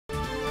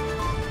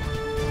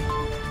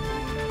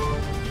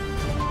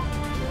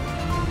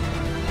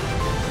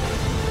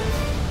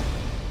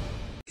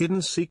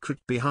Hidden secret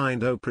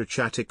behind Oprah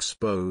chat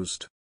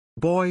exposed.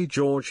 Boy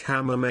George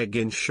hammer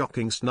Meghan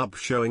shocking snub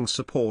showing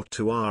support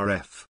to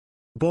RF.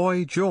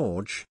 Boy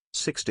George,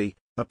 60,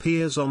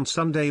 appears on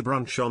Sunday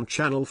Brunch on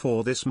Channel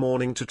 4 this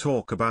morning to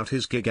talk about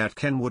his gig at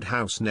Kenwood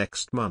House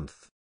next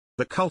month.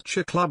 The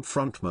Culture Club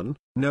frontman,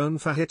 known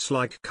for hits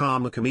like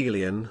Karma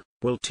Chameleon,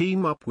 will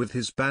team up with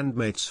his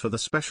bandmates for the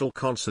special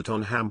concert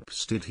on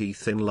Hampstead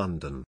Heath in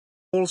London.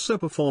 Also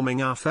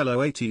performing are fellow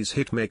 80s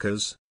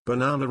hitmakers,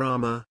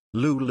 Bananarama,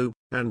 Lulu,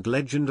 and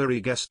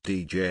legendary guest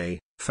DJ,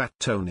 Fat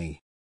Tony.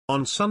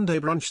 On Sunday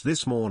Brunch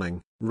this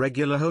morning,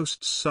 regular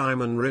hosts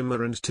Simon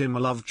Rimmer and Tim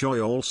Lovejoy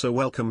also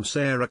welcome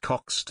Sara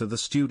Cox to the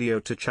studio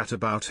to chat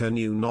about her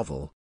new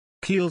novel.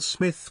 Kiell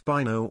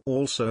Smith-Bynoe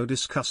also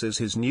discusses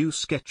his new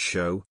sketch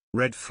show,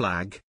 Red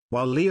Flag,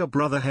 while Leah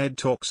Brotherhead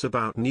talks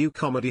about new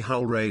comedy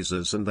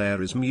Hullraisers, and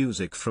there is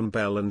music from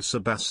Belle and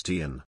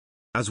Sebastian.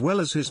 As well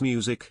as his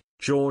music,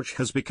 George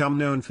has become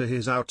known for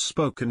his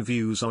outspoken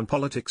views on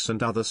politics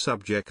and other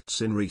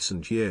subjects in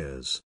recent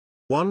years.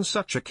 One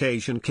such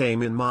occasion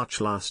came in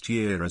March last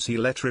year as he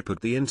let rip at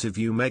the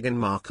interview Meghan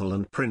Markle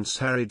and Prince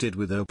Harry did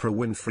with Oprah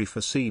Winfrey for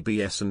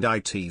CBS and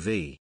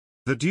ITV.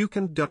 The Duke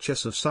and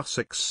Duchess of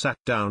Sussex sat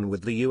down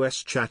with the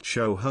US chat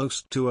show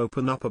host to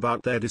open up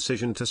about their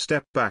decision to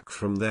step back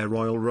from their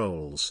royal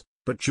roles,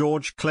 but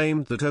George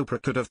claimed that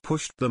Oprah could have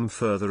pushed them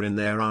further in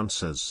their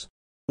answers.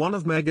 One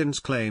of Meghan's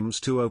claims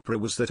to Oprah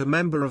was that a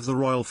member of the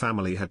royal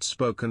family had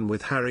spoken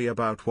with Harry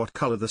about what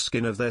color the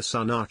skin of their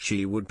son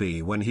Archie would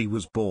be when he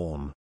was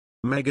born.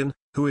 Meghan,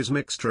 who is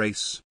mixed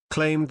race,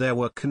 claimed there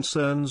were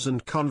concerns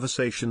and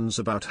conversations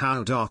about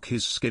how dark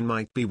his skin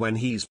might be when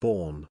he's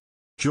born.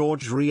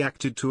 George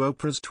reacted to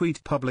Oprah's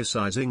tweet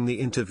publicizing the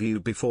interview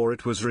before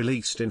it was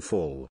released in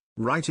full,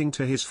 writing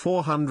to his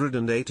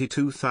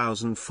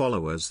 482,000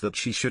 followers that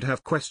she should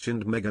have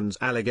questioned Meghan's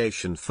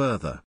allegation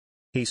further.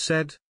 He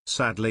said,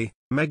 "Sadly,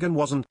 Meghan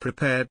wasn't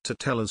prepared to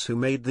tell us who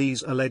made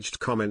these alleged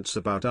comments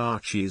about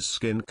Archie's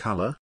skin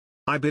color.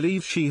 I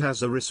believe she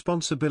has a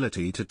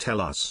responsibility to tell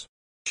us.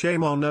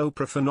 Shame on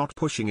Oprah for not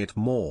pushing it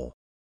more.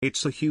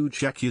 It's a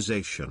huge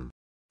accusation."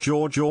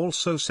 George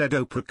also said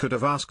Oprah could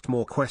have asked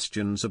more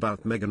questions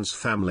about Meghan's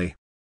family.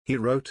 He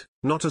wrote,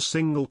 "Not a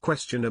single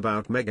question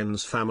about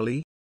Meghan's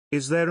family?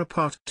 Is there a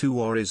part 2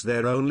 or is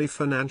there only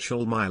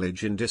financial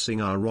mileage in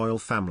dissing our royal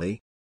family?"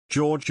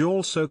 George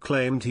also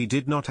claimed he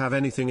did not have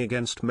anything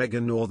against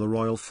Meghan or the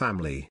royal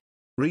family.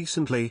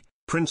 Recently,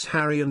 Prince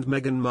Harry and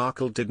Meghan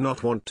Markle did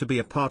not want to be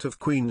a part of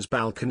Queen's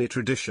balcony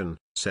tradition,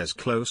 says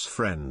close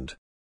friend.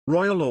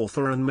 Royal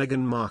author and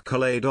Meghan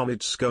Markle aide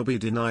Omid Scobie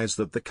denies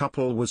that the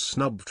couple was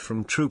snubbed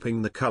from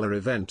trooping the colour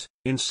event,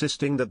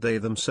 insisting that they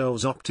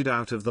themselves opted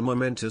out of the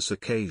momentous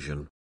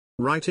occasion.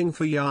 Writing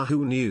for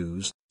Yahoo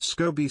News,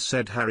 Scobie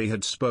said Harry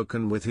had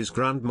spoken with his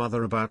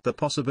grandmother about the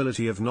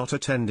possibility of not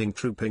attending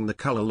Trooping the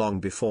Colour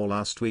long before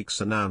last week's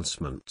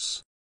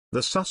announcements. The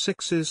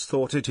Sussexes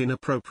thought it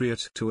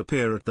inappropriate to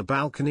appear at the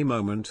balcony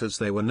moment as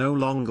they were no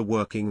longer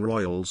working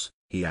royals,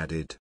 he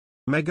added.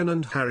 Meghan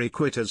and Harry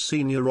quit as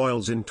senior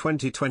royals in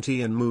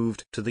 2020 and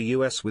moved to the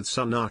US with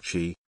son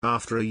Archie.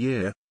 After a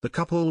year, the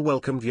couple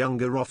welcomed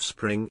younger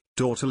offspring,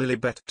 daughter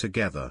Lilibet,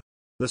 together.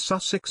 The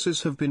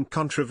Sussexes have been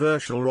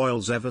controversial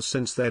royals ever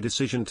since their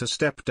decision to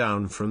step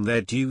down from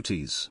their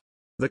duties.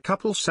 The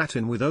couple sat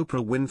in with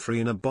Oprah Winfrey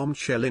in a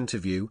bombshell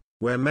interview,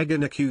 where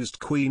Meghan accused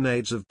Queen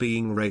aides of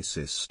being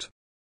racist.